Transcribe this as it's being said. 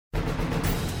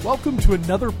Welcome to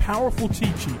another powerful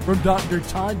teaching from Dr.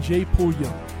 Todd J.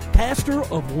 Pulliam, pastor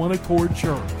of One Accord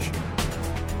Church.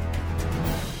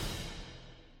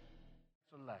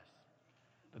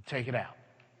 To take it out.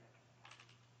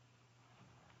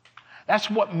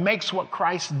 That's what makes what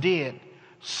Christ did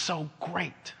so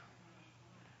great.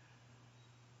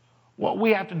 What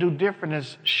we have to do different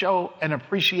is show an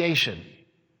appreciation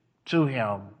to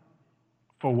him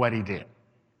for what he did.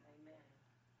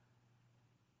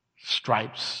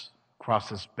 Stripes across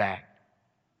his back,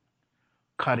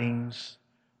 cuttings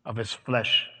of his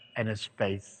flesh and his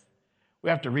face.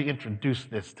 We have to reintroduce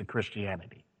this to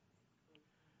Christianity.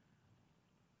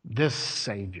 This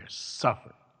Savior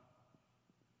suffered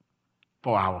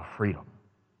for our freedom.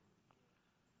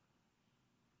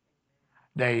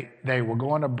 They were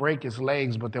going to break his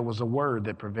legs, but there was a word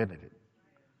that prevented it.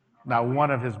 Not one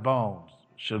of his bones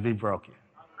should be broken.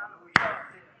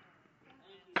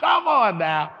 Come on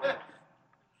now.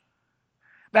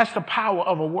 That's the power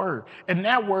of a word. And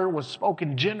that word was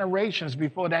spoken generations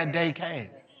before that day came.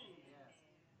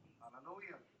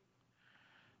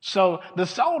 So the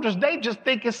soldiers, they just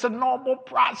think it's a normal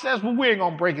process. Well, we ain't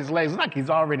going to break his legs. It's like he's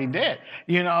already dead.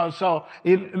 So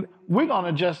we're going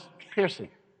to just pierce him.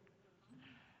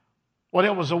 Well,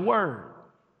 there was a word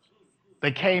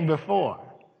that came before.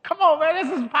 Come on, man,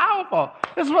 this is powerful.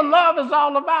 This is what love is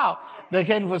all about. That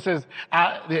came before says,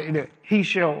 he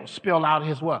shall spill out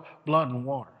his what? Blood and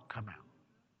water come out.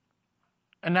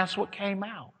 And that's what came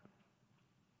out.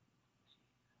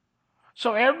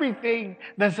 So everything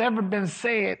that's ever been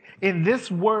said in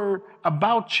this word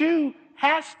about you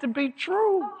has to be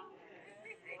true.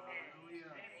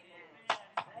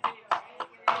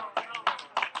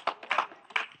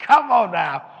 Come on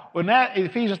now. When that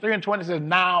Ephesians 3:20 says,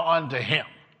 now unto him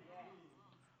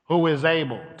who is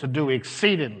able to do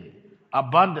exceedingly,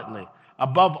 abundantly,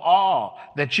 above all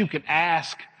that you can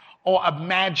ask or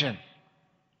imagine.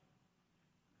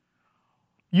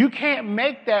 You can't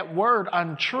make that word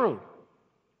untrue.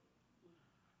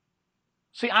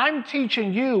 See, I'm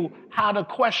teaching you how to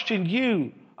question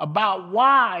you about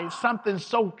why something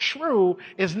so true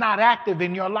is not active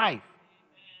in your life.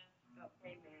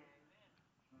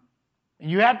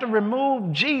 You have to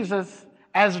remove Jesus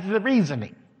as the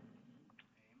reasoning.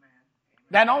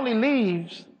 That only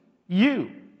leaves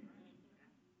you.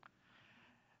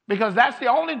 Because that's the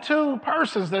only two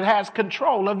persons that has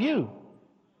control of you.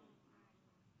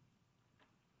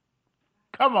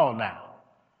 Come on now.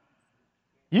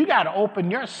 You got to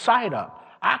open your sight up.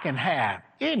 I can have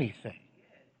anything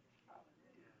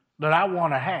that I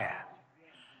want to have.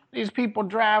 These people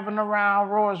driving around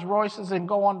Rolls Royces and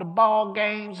going to ball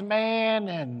games, man,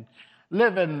 and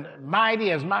living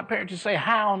mighty, as my parents used to say,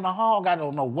 high on the hog. I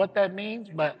don't know what that means,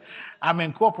 but I'm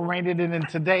incorporated it in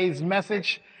today's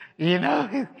message.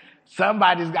 I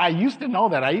used to know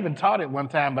that. I even taught it one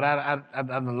time, but I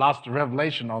lost the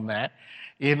revelation on that.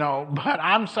 But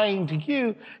I'm saying to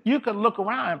you, you can look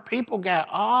around. People got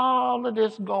all of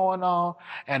this going on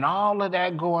and all of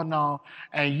that going on,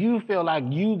 and you feel like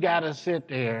you got to sit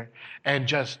there and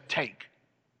just take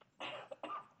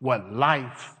what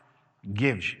life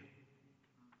gives you.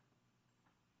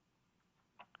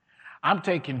 I'm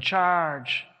taking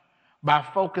charge by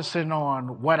focusing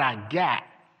on what I got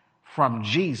from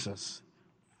Jesus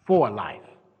for life.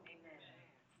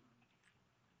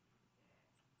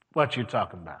 What you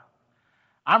talking about?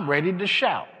 I'm ready to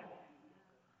shout.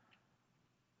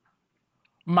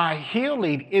 My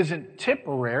healing isn't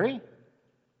temporary.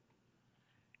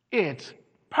 It's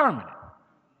permanent.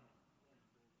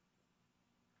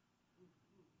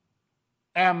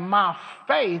 And my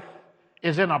faith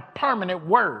is in a permanent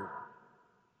word.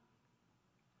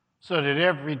 So that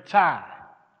every time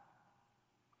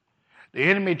the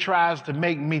enemy tries to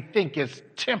make me think it's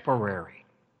temporary,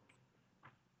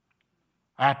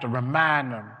 I have to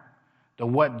remind them that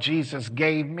what Jesus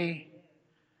gave me,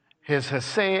 his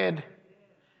hesed,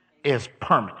 is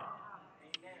permanent.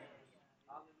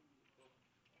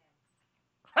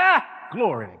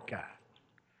 Glory to God.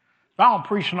 If I don't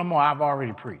preach no more, I've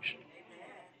already preached.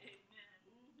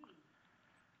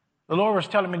 The Lord was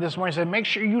telling me this morning, he said, make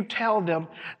sure you tell them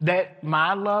that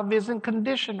my love isn't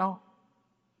conditional.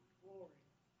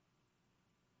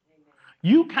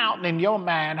 You counting in your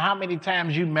mind how many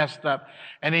times you messed up,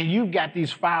 and then you've got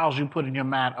these files you put in your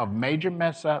mind of major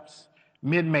mess-ups,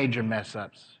 mid-major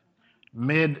mess-ups,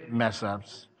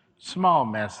 mid-mess-ups, small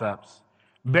mess-ups,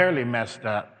 barely messed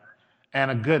up,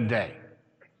 and a good day.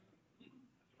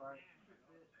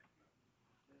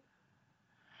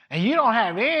 And you don't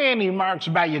have any marks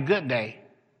about your good day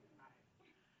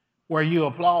where you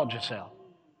applaud yourself.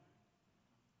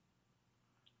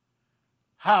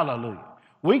 Hallelujah.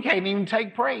 We can't even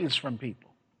take praise from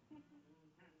people.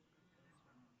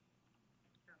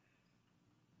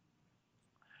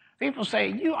 People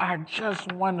say, you are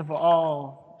just wonderful.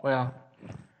 Oh, well,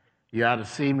 you ought to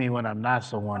see me when I'm not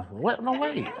so wonderful. What? No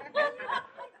way.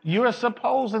 You're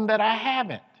supposing that I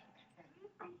haven't.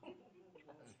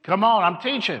 Come on, I'm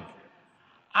teaching.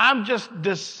 I'm just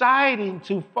deciding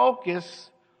to focus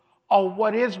on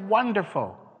what is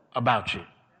wonderful about you.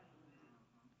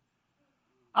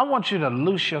 I want you to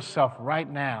loose yourself right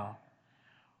now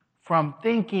from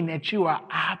thinking that you are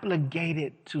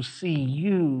obligated to see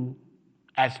you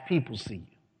as people see you.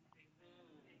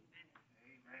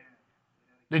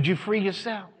 Did you free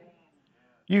yourself?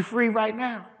 You free right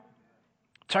now?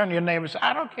 Turn to your neighbor and say,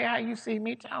 I don't care how you see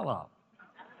me, tell them.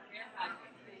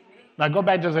 Now go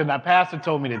back to and say, now pastor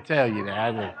told me to tell you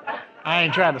that. I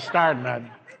ain't trying to start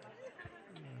nothing.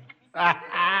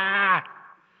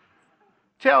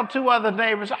 Tell two other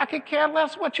neighbors, I could care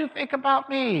less what you think about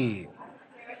me.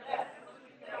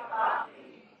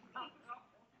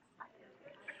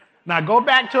 Now go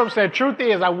back to him and say, truth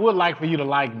is, I would like for you to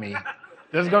like me.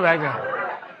 Just go back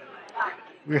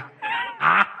there.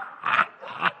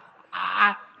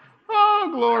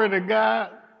 Oh, glory to God.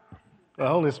 The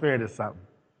Holy Spirit is something.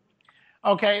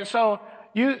 Okay, so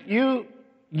you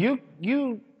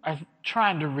are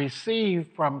trying to receive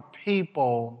from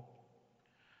people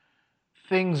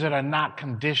things that are not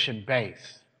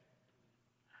condition-based.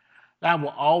 That will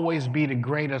always be the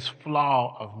greatest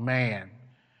flaw of man,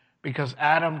 because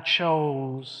Adam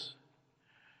chose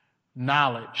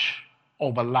knowledge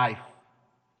over life.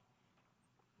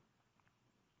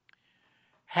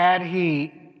 Had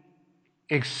he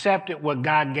accepted what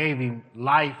God gave him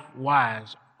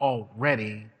life-wise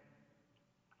already,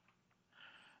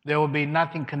 there will be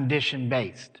nothing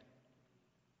condition-based,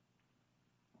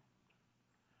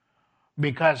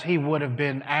 because he would have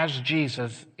been, as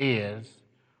Jesus is,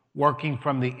 working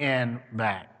from the end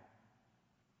back.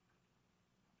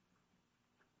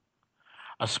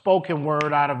 A spoken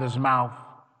word out of his mouth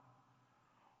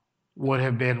would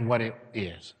have been what it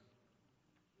is.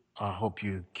 I hope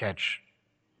you catch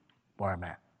where I'm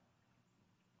at.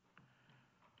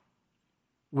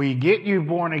 We get you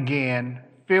born again,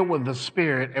 filled with the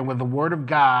Spirit and with the Word of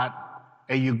God,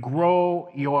 and you grow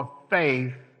your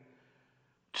faith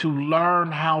to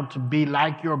learn how to be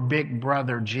like your big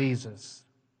brother Jesus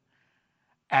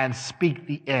and speak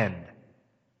the end.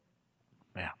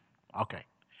 Yeah, okay.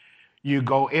 You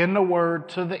go in the Word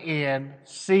to the end,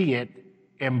 see it,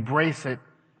 embrace it,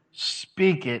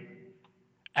 speak it,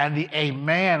 and the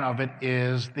amen of it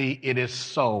is the it is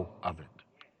so of it.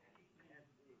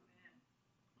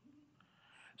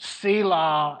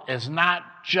 Selah is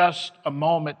not just a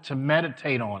moment to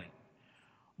meditate on it,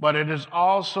 but it is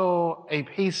also a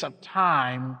piece of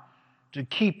time to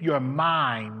keep your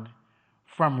mind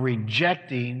from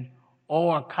rejecting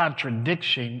or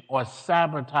contradicting or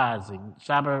sabotaging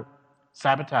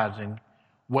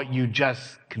what you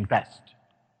just confessed.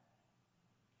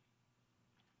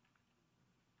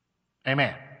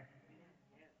 Amen.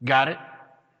 Got it?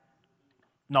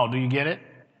 No, do you get it?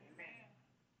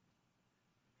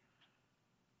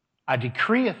 I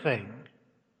decree a thing.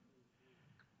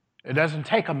 It doesn't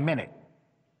take a minute.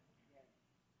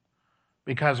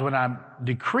 Because when I'm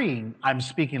decreeing, I'm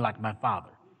speaking like my Father.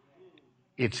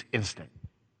 It's instant.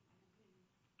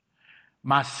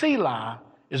 My Selah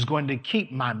is going to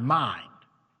keep my mind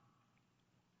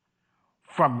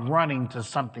from running to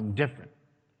something different,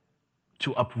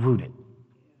 to uproot it.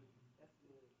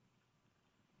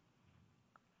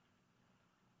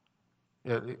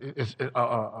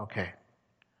 Okay.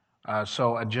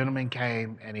 So a gentleman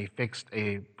came and he fixed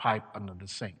a pipe under the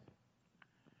sink.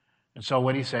 And so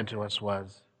what he said to us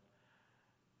was,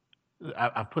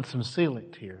 I put some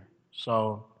sealant here,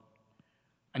 so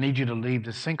I need you to leave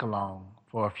the sink alone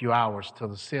for a few hours till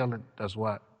the sealant does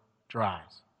what?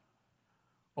 Dries,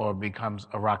 or becomes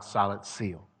a rock solid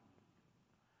seal.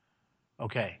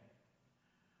 Okay.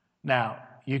 Now,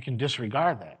 you can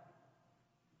disregard that,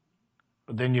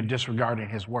 but then you're disregarding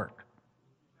his work.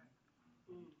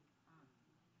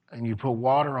 And you put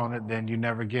water on it, then you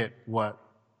never get what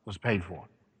was paid for.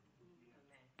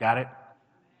 Got it?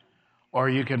 Or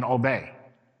you can obey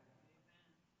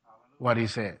what he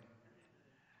said.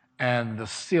 And the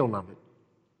seal of it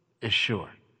is sure.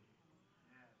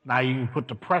 Now you can put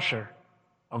the pressure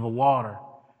of the water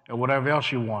and whatever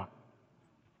else you want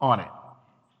on it.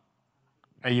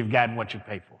 And you've gotten what you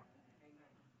paid for.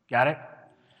 Got it?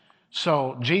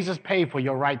 So Jesus paid for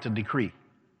your right to decree.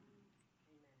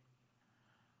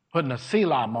 Putting a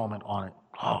Selah moment on it.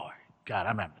 Glory, God,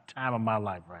 I'm having the time of my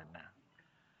life right now.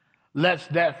 Lets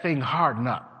that thing harden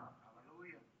up.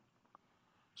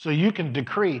 So you can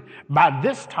decree, by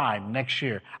this time next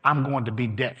year, I'm going to be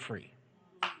debt free.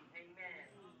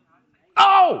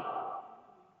 Oh!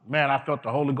 Man, I felt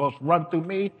the Holy Ghost run through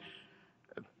me.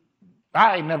 The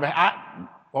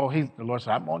Lord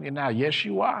said, I'm on you now. Yes,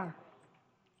 you are.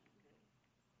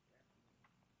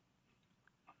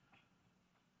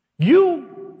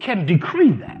 You can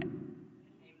decree that.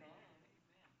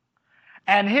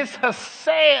 And his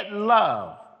hesed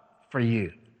love for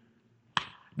you,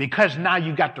 because now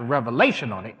you got the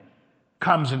revelation on it,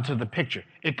 comes into the picture.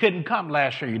 It couldn't come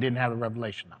last year. You didn't have the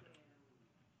revelation on it.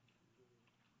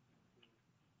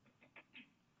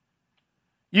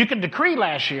 You could decree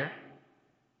last year,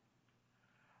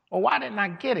 well, why didn't I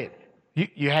get it?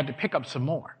 You had to pick up some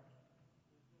more.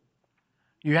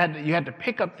 You had to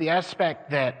pick up the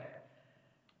aspect that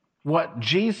what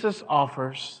Jesus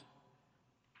offers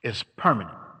is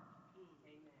permanent.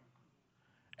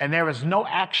 And there is no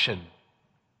action,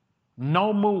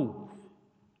 no move,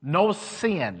 no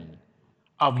sin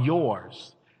of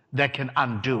yours that can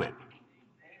undo it.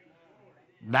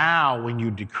 Now, when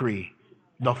you decree,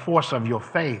 the force of your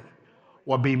faith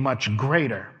will be much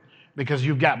greater because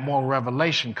you've got more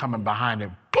revelation coming behind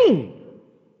it. Boom!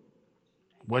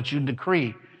 What you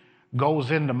decree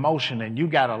goes into motion, and you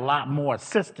got a lot more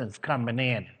assistance coming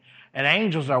in. And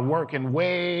angels are working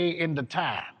way into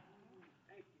time.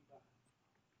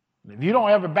 If you don't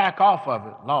ever back off of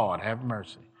it, Lord, have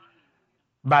mercy.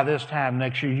 By this time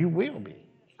next year, you will be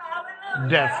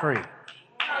debt-free.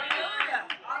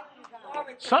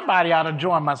 Somebody ought to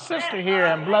join my sister here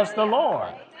and bless the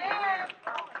Lord.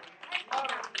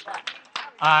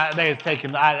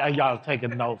 Y'all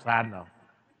taking notes, I know.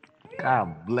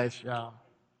 God bless y'all.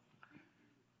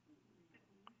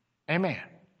 Amen.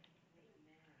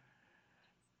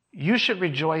 You should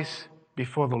rejoice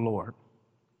before the Lord.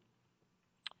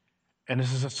 And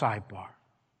this is a sidebar.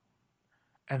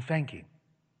 And thank Him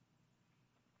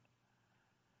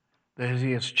that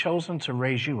He has chosen to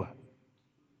raise you up,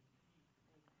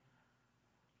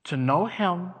 to know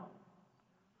Him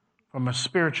from a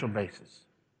spiritual basis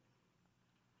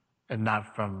and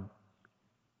not from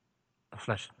a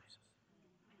fleshly basis.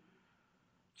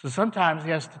 So sometimes He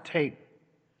has to take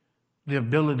the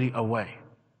ability away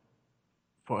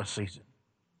for a season,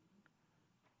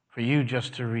 for you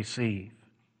just to receive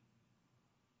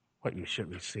what you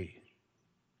should receive.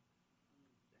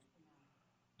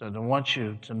 Doesn't want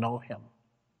you to know Him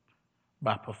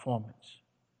by performance.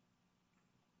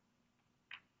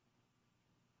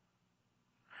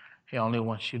 He only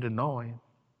wants you to know Him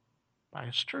by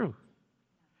His truth.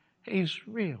 He's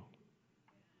real.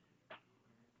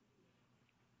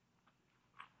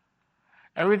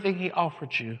 Everything He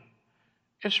offered you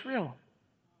is real.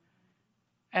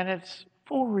 And it's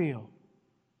for real.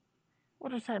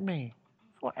 What does that mean?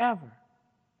 Forever.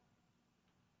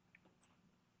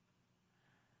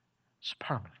 It's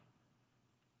permanent.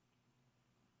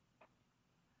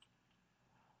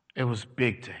 It was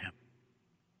big to Him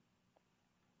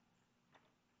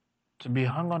to be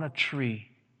hung on a tree.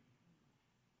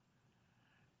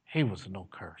 He was no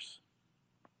curse.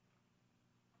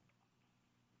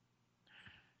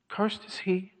 Cursed is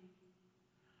he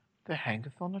that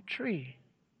hangeth on a tree.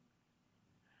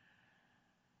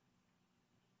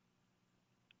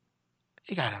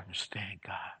 You got to understand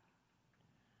God.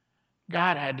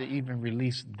 God had to even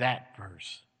release that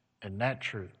verse and that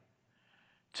truth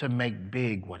to make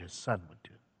big what His Son would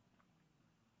do.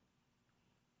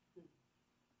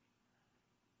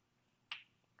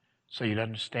 So you'd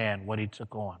understand what He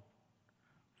took on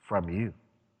from you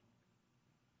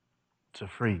to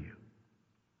free you.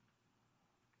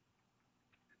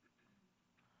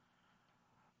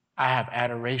 I have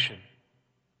adoration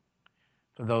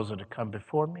for those that have come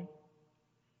before me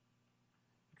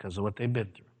because of what they've been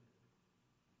through.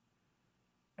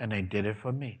 And they did it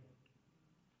for me.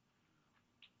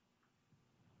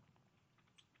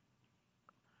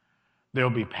 There'll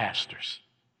be pastors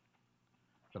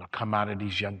that'll come out of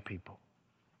these young people.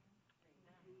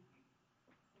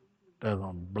 They're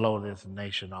going to blow this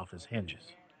nation off its hinges.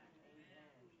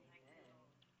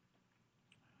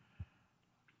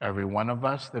 Every one of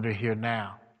us that are here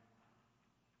now,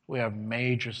 we have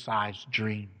major-sized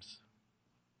dreams.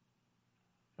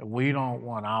 We don't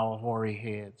want our hoary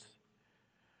heads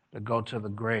to go to the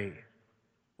grave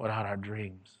without our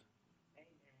dreams.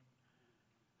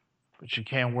 But you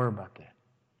can't worry about that.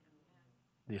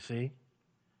 You see?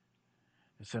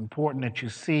 It's important that you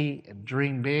see and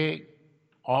dream big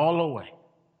all the way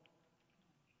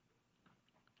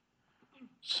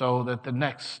so that the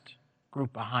next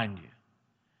group behind you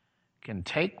can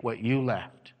take what you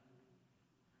left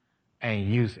and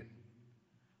use it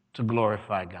to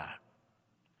glorify God.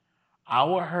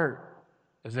 Our hurt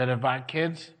is that if our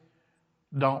kids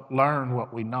don't learn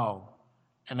what we know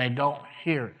and they don't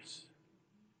hear us,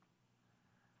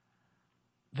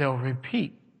 they'll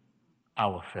repeat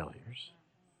our failures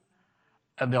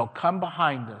and they'll come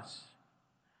behind us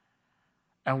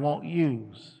and won't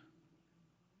use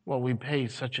what we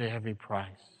paid such a heavy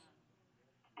price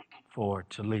for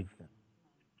to leave them.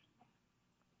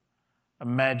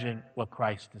 Imagine what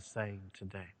Christ is saying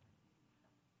today.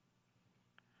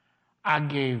 I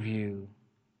gave you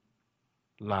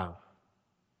love,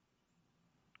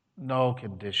 no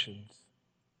conditions.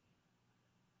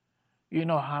 You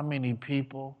know how many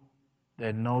people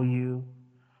that know you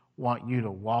want you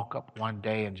to walk up one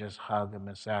day and just hug them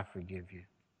and say, I forgive you.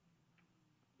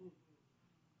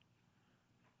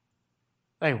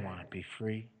 They want to be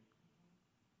free.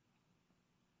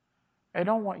 They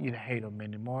don't want you to hate them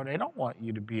anymore. They don't want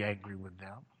you to be angry with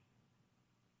them.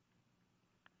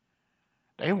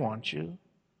 They want you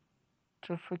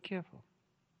to forgive them.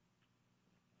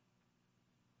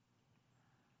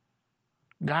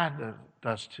 God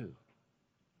does too.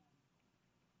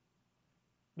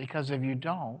 Because if you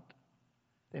don't,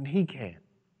 then He can.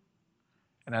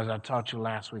 And as I taught you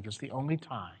last week, it's the only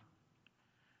time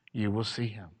you will see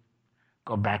Him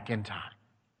go back in time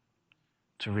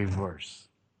to reverse.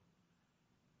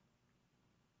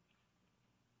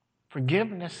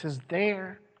 Forgiveness is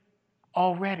there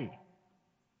already.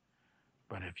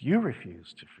 But if you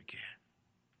refuse to forgive,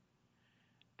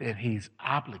 then He's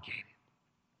obligated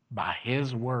by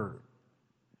His word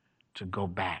to go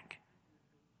back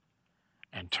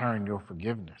and turn your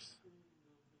forgiveness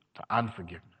to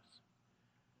unforgiveness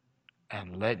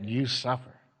and let you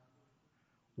suffer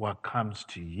what comes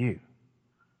to you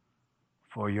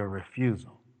for your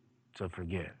refusal to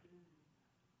forgive.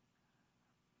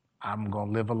 I'm going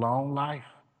to live a long life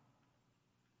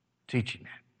teaching that.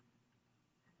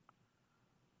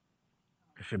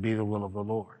 It should be the will of the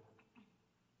Lord.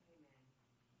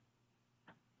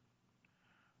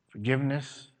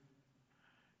 Forgiveness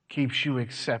keeps you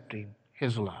accepting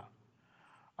His love.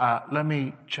 Let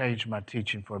me change my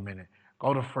teaching for a minute.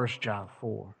 Go to 1 John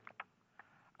 4.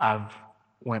 I've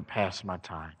went past my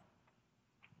time.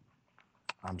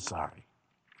 I'm sorry.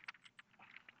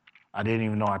 I didn't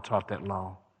even know I taught that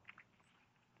long.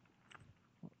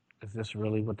 Is this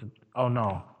really what the... Oh,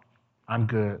 no. I'm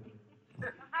good.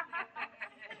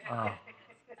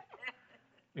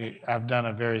 I've done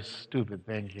a very stupid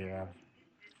thing here. I've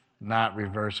not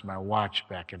reversed my watch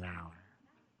back an hour.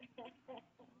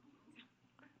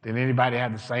 Did anybody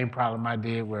have the same problem I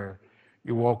did where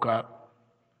you woke up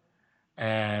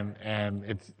and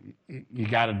it's you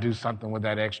got to do something with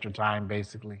that extra time,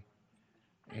 basically,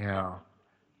 you know,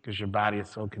 because your body is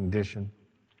so conditioned?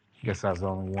 I guess I was the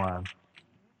only one.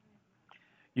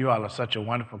 You all are such a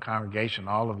wonderful congregation,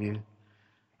 all of you.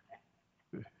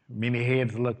 Many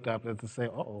heads looked up as to say,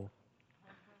 uh-oh.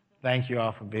 Thank you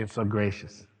all for being so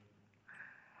gracious.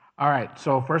 All right,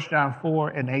 so 1 John 4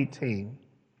 and 18.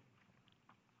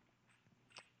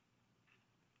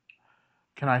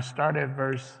 Can I start at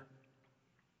verse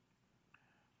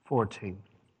 14?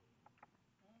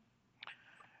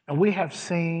 And we have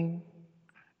seen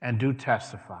and do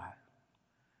testify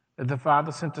that the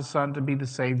Father sent the Son to be the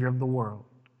Savior of the world.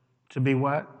 To be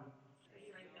what?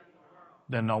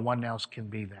 Then no one else can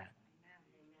be that.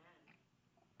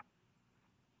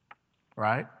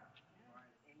 Right?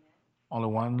 Only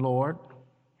one Lord,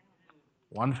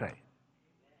 one faith,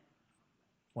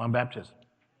 one baptism.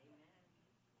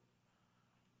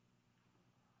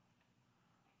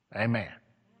 Amen.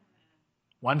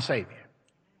 One Savior.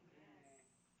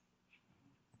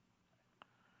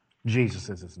 Jesus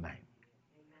is His name.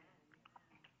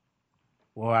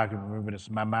 Well, I can remember this.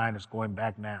 My mind is going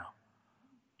back now.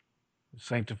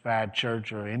 Sanctified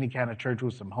church or any kind of church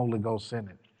with some Holy Ghost in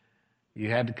it. You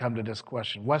had to come to this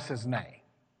question. What's His name?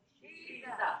 Jesus.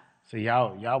 So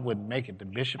y'all wouldn't make it. The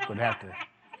bishop would have to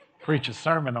preach a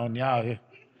sermon on y'all.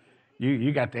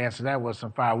 You got to answer that with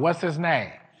some fire. What's His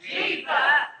name? Jesus.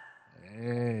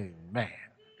 Amen.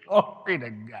 Glory to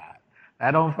God.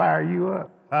 That don't fire you up.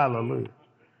 Hallelujah.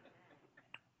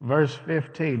 Verse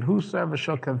 15, whosoever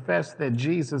shall confess that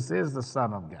Jesus is the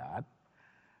Son of God,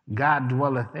 God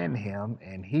dwelleth in him,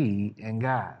 and he in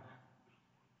God.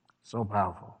 So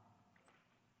powerful.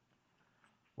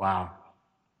 Wow.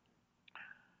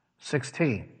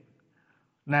 16.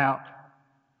 Now,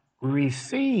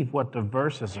 receive what the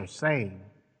verses are saying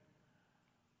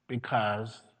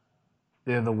because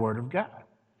they're the Word of God.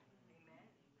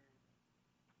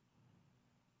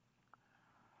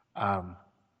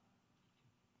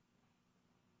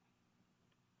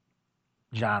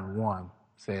 John 1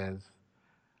 says,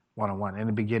 1:1. In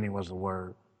the beginning was the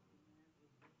Word.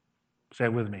 Say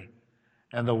it with me.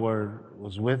 And the Word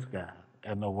was with God,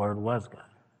 and the Word was God.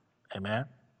 Amen?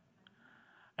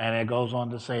 And it goes on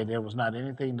to say there was not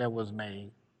anything that was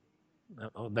made.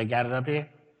 Oh, they got it up here?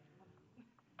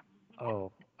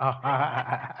 Oh.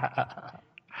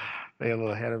 They're a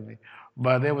little ahead of me.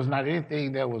 But there was not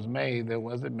anything that was made that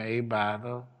wasn't made by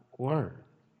the Word.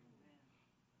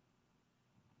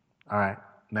 All right,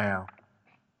 now,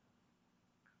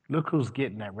 look who's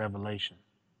getting that revelation.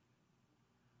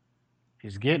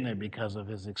 He's getting it because of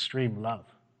his extreme love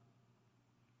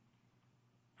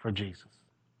for Jesus.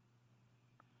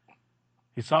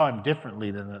 He saw him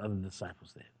differently than the other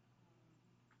disciples did.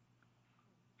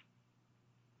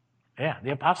 Yeah,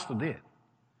 the apostle did.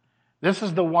 This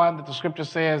is the one that the scripture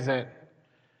says that,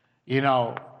 he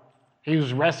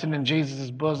was resting in Jesus'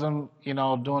 bosom,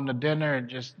 doing the dinner and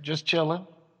just chilling.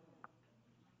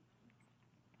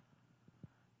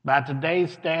 By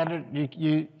today's standard,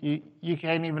 you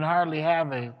can't even hardly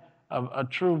have a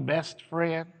true best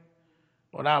friend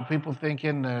without people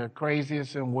thinking the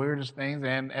craziest and weirdest things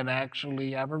and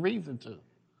actually have a reason to.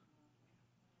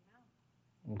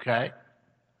 Okay?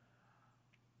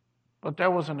 But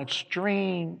there was an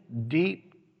extreme,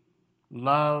 deep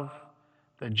love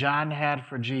that John had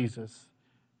for Jesus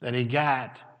that he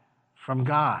got from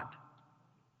God.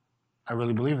 I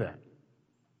really believe that.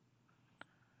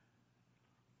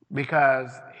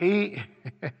 Because he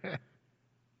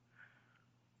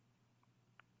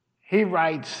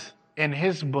writes in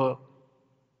his book,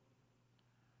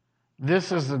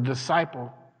 this is the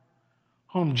disciple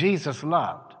whom Jesus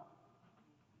loved.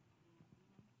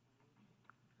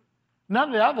 None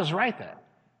of the others write that.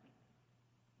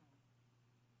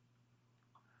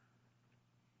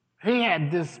 He had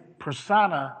this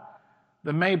persona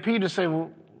that made Peter say,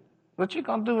 well, what you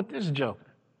gonna do with this joker?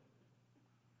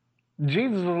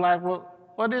 Jesus was like, well,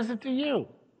 what is it to you?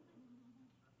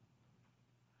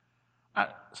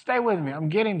 Stay with me. I'm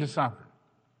getting to something.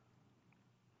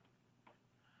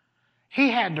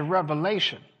 He had the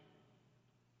revelation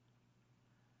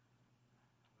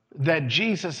that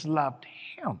Jesus loved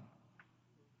him.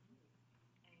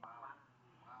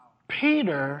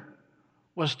 Peter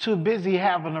was too busy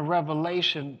having a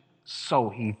revelation, so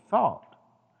he thought,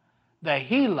 that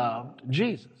he loved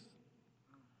Jesus.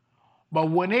 But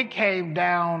when it came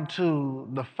down to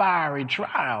the fiery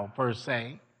trial, per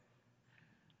se,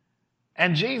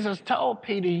 and Jesus told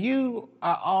Peter, you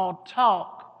are all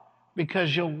talk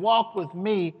because your walk with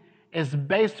me is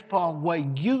based upon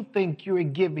what you think you're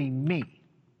giving me.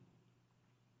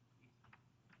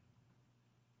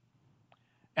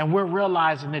 And we're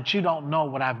realizing that you don't know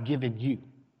what I've given you.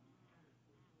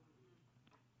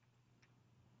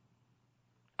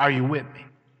 Are you with me?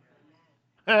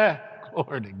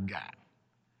 Glory to God.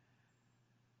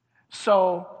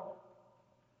 So,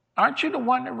 aren't you the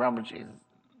one that run with Jesus?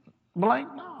 Blank,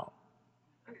 no.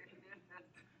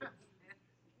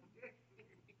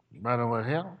 Brother, with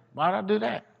him? Why'd I do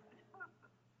that?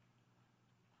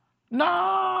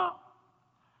 No.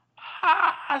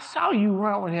 I saw you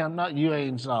run with him. No, you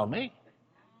ain't saw me.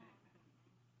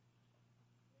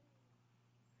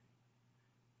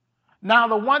 Now,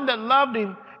 the one that loved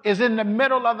him is in the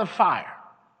middle of the fire.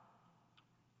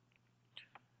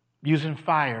 Using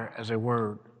fire as a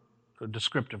word, a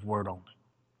descriptive word only.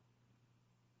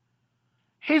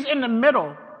 He's in the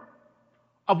middle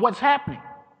of what's happening.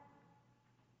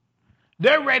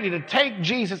 They're ready to take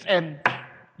Jesus, and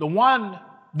the one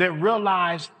that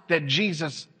realized that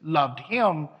Jesus loved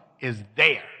him is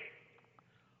there.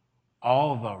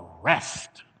 All the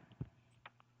rest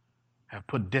have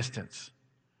put distance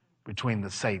between the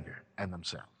Savior and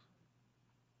themselves.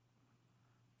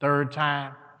 Third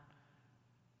time,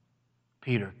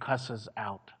 Peter cusses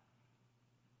out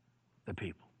the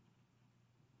people.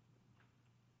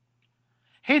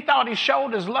 He thought he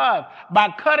showed his love by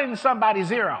cutting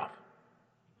somebody's ear off.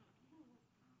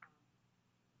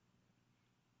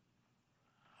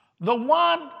 The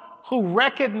one who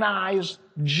recognized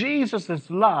Jesus'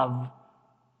 love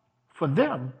for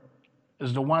them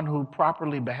is the one who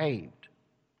properly behaved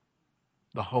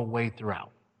the whole way throughout.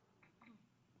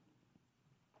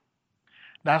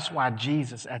 That's why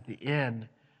Jesus, at the end,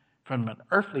 from an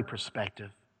earthly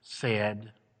perspective,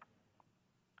 said,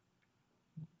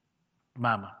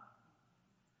 Mama,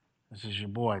 this is your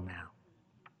boy now.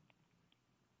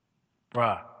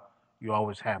 Bruh, you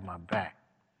always have my back.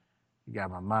 You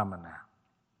got my mama now.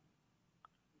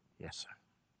 Yes, sir.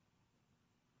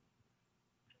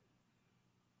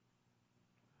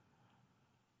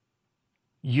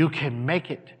 You can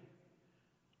make it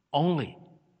only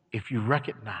if you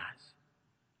recognize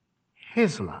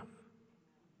his love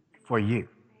for you.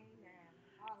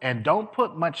 And don't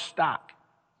put much stock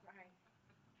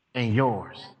in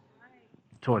yours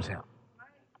towards him.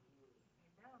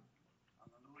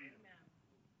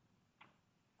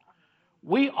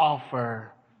 We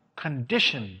offer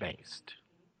condition-based.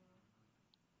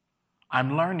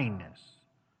 I'm learning this.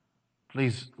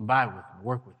 Please abide with me,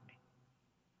 work with me.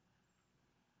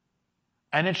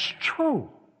 And it's true.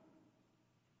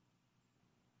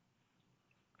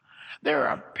 There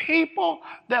are people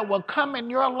that will come in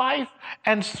your life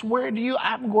and swear to you,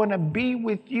 I'm going to be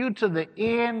with you to the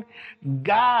end.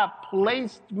 God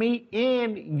placed me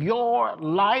in your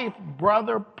life,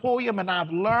 Brother Pulliam, and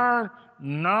I've learned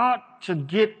not to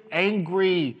get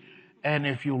angry. And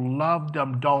if you love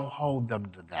them, don't hold them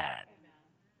to that.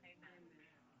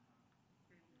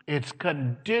 It's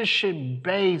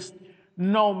condition-based,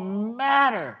 no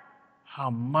matter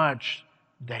how much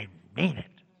they mean it.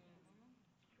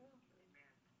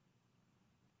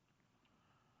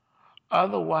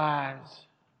 Otherwise,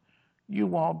 you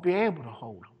won't be able to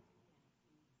hold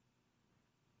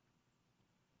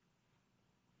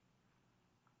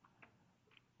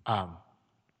them.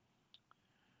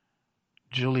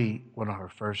 Julie went on her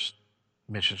first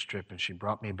mission trip, and she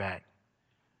brought me back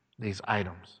these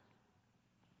items.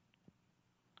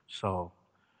 So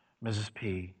Mrs.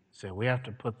 P said, we have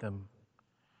to put them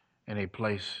in a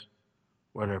place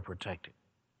where they're protected.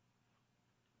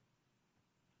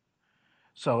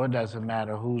 So it doesn't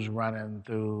matter who's running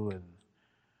through, and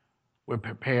we're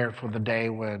prepared for the day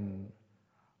when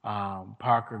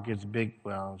Parker gets big,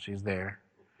 well, she's there,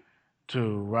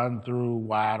 to run through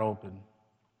wide open.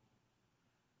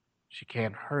 She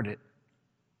can't hurt it.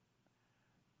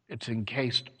 It's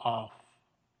encased off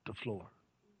the floor.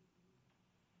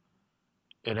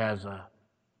 It has a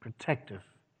protective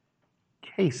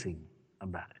casing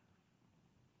about it.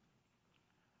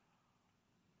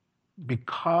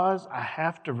 Because I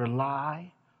have to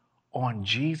rely on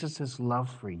Jesus'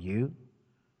 love for you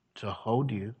to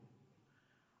hold you,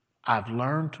 I've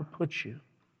learned to put you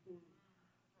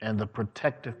in the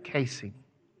protective casing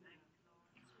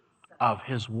of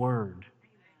his word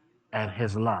and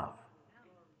his love.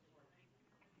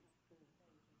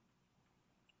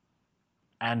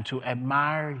 And to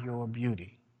admire your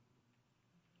beauty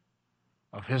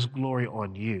of his glory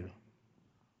on you,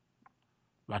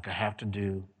 like I have to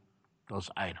do those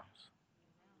items.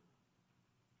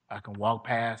 I can walk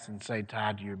past and say,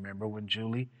 Todd, do you remember when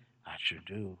Julie? I sure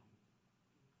do.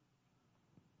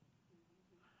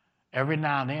 Every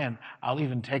now and then, I'll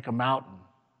even take them out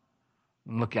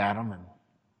and look at them.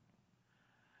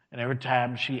 And every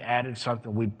time she added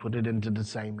something, we'd put it into the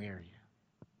same area.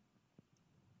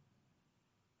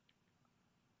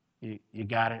 You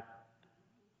got it?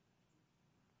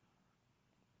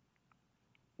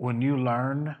 When you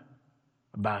learn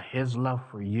about his love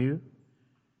for you,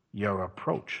 your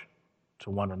approach to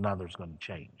one another is going to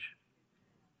change.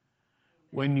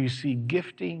 When you see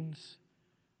giftings,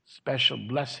 special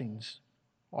blessings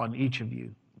on each of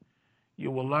you,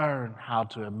 you will learn how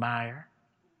to admire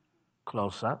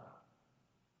close up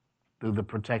through the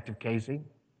protective casing,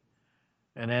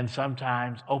 and then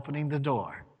sometimes opening the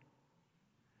door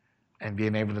and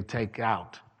being able to take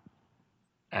out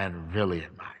and really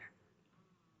admire.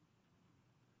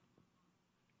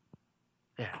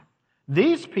 Yeah.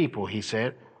 These people, he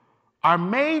said, are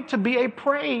made to be a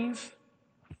praise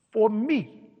for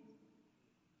me,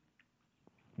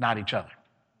 not each other.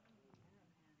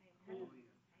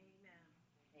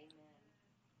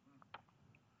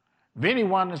 If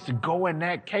anyone is to go in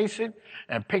that casing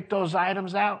and pick those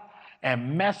items out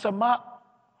and mess them up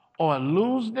or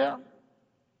lose them,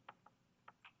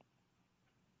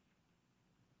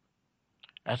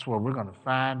 that's where we're going to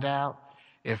find out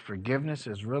if forgiveness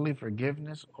is really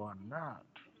forgiveness or not.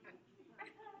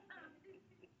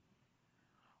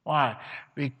 Why?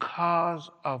 Because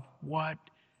of what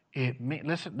it means.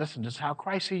 Listen, this is how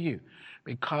Christ sees you.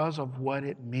 Because of what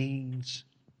it means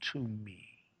to me.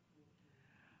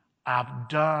 I've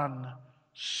done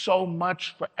so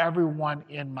much for everyone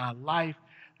in my life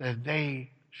that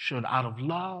they should, out of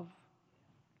love,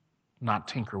 not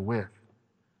tinker with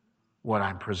what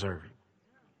I'm preserving.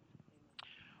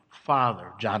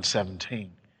 Father, John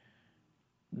 17,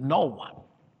 no one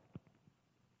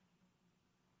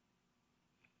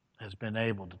has been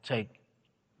able to take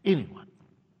anyone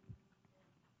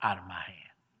out of my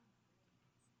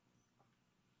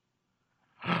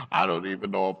hand. I don't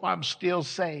even know if I'm still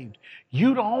saved.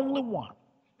 You're the only one.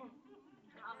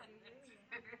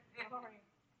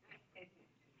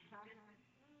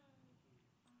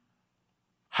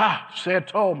 Ha, said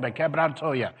told me,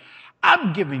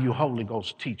 I'm giving you Holy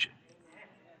Ghost teaching.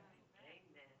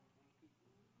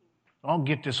 Don't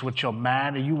get this with your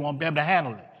mind and you won't be able to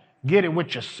handle it. Get it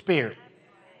with your spirit.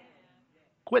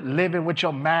 Quit living with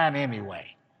your mind anyway.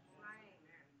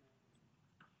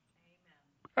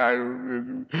 Life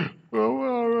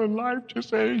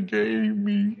just ain't gave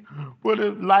me.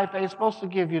 But life ain't supposed to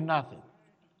give you nothing.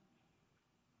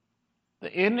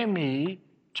 The enemy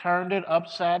turned it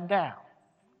upside down.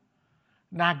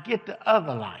 Now get the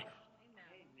other life.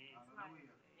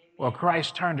 Well,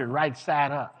 Christ turned it right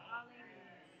side up.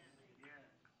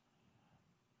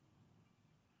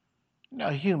 No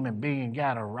human being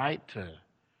got a right to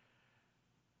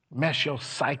mess your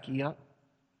psyche up,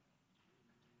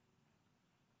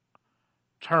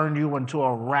 turn you into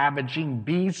a ravaging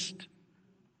beast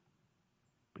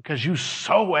because you're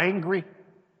so angry.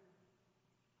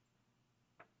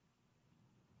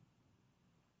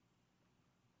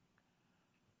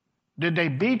 Did they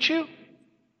beat you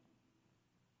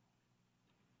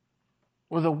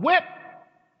with a whip?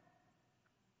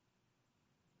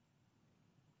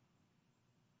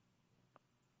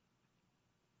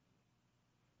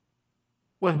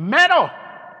 With metal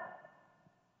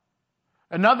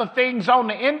and other things on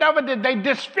the end of it? Did they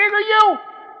disfigure you?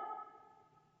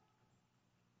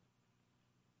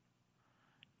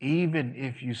 Even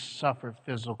if you suffered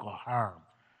physical harm,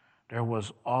 there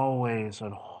was always,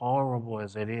 as horrible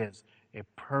as it is, a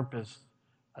purpose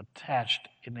attached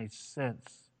in a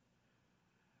sense.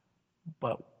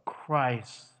 But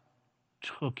Christ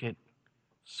took it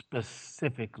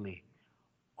specifically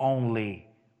only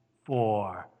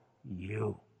for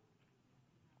you.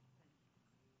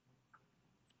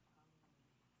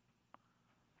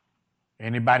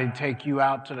 Anybody take you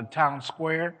out to the town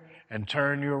square and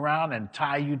turn you around and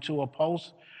tie you to a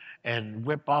post and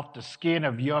whip off the skin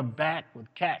of your back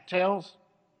with cattails?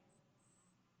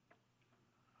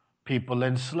 People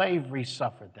in slavery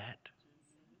suffered that.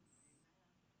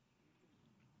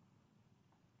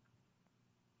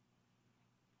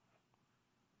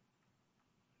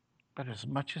 But as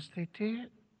much as they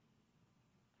did,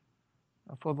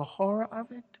 for the horror of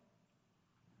it,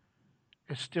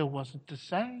 it still wasn't the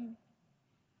same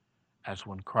as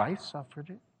when Christ suffered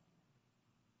it.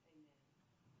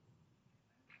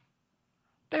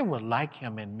 They were like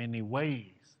him in many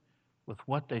ways with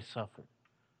what they suffered.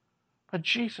 But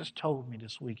Jesus told me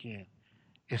this weekend,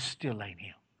 it still ain't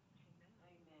him.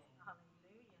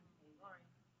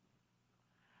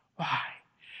 Why?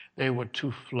 They were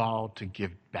too flawed to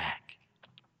give back.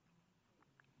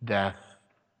 Death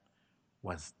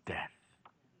was death.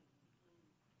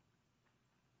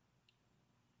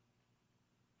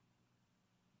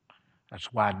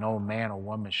 That's why no man or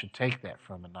woman should take that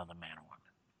from another man or woman.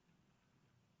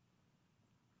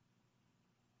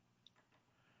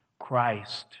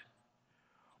 Christ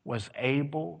was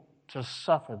able to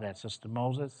suffer that, Sister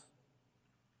Moses,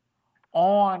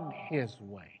 on his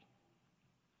way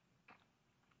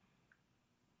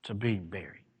to being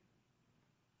buried,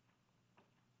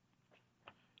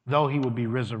 though he would be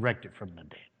resurrected from the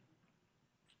dead.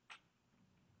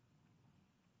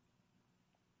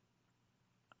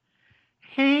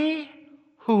 He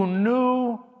who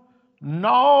knew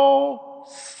no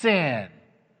sin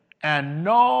and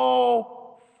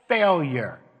no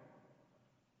failure,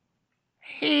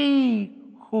 he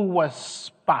who was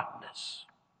spotless,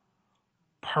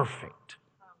 perfect,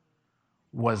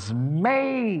 was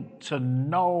made to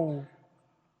know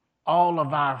all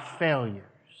of our failures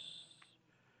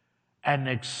and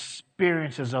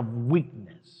experiences of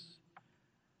weakness.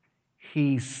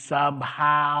 He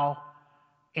somehow,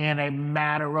 in a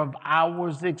matter of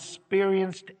hours,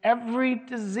 experienced every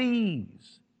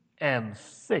disease and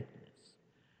sickness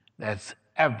that's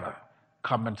ever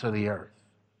come into the earth.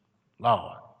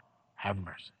 Lord, have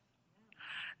mercy.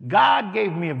 God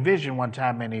gave me a vision one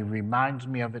time, and he reminds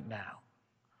me of it now,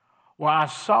 where I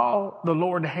saw the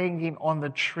Lord hanging on the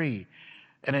tree,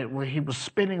 and he was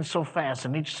spinning so fast,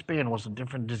 and each spin was a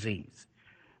different disease.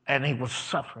 And he was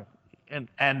suffering,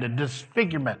 and the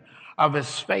disfigurement of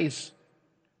his face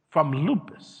from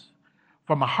lupus,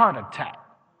 from a heart attack.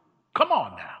 Come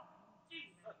on now.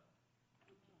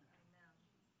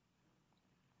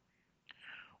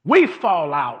 We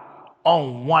fall out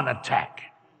on one attack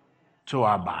to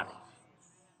our bodies.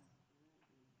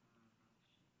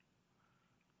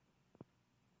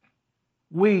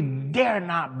 We dare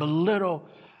not belittle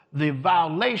the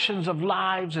violations of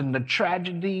lives and the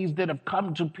tragedies that have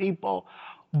come to people,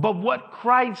 but what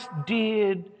Christ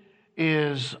did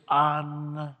is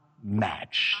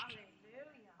unmatched.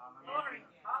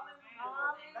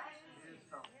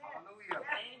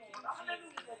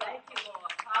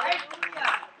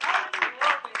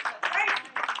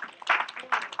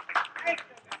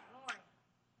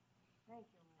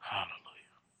 Hallelujah.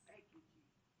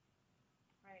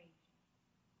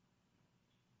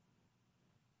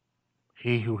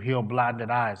 He who healed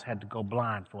blinded eyes had to go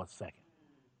blind for a second.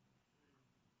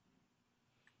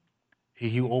 He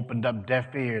who opened up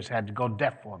deaf ears had to go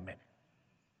deaf for a minute.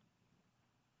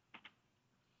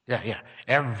 Yeah.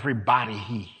 Everybody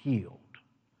he healed,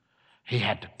 he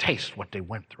had to taste what they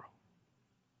went through.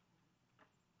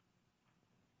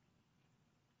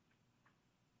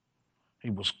 He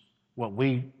was what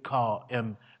we call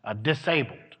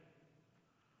disabled.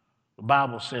 The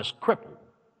Bible says crippled.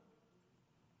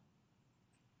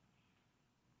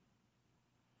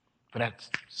 For that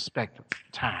spectrum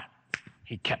of time,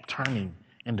 he kept turning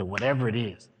into whatever it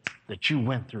is that you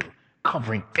went through,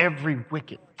 covering every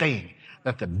wicked thing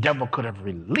that the devil could have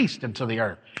released into the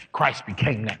earth. Christ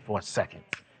became that for a second,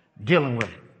 dealing with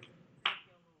it.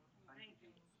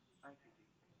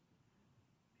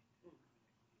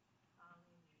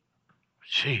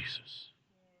 Jesus.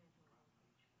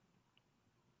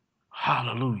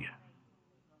 Hallelujah.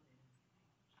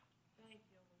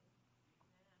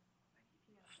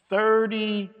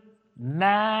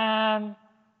 39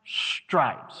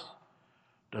 stripes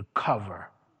to cover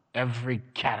every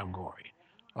category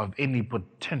of any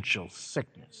potential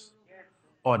sickness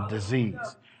or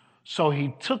disease. So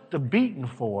he took the beating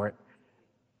for it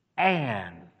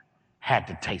and had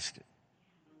to taste it.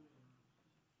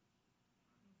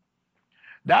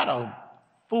 That'll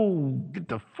get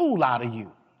the fool out of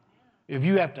you if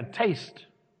you have to taste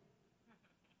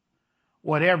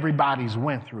what everybody's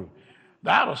went through.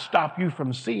 That'll stop you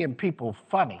from seeing people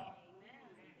funny.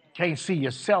 Can't see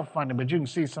yourself funny, but you can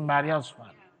see somebody else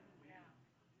funny.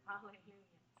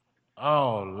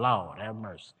 Oh, Lord, have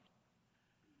mercy.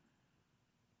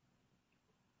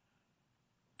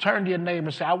 Turn to your neighbor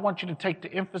and say, I want you to take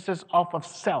the emphasis off of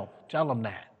self. Tell them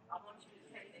that.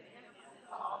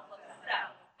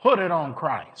 Put it on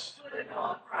Christ.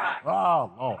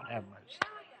 Oh, Lord, have mercy.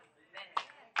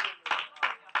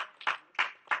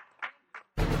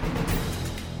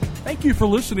 Thank you for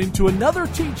listening to another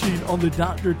teaching on the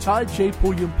Dr. Todd J.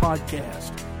 Pulliam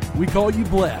podcast. We call you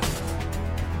blessed.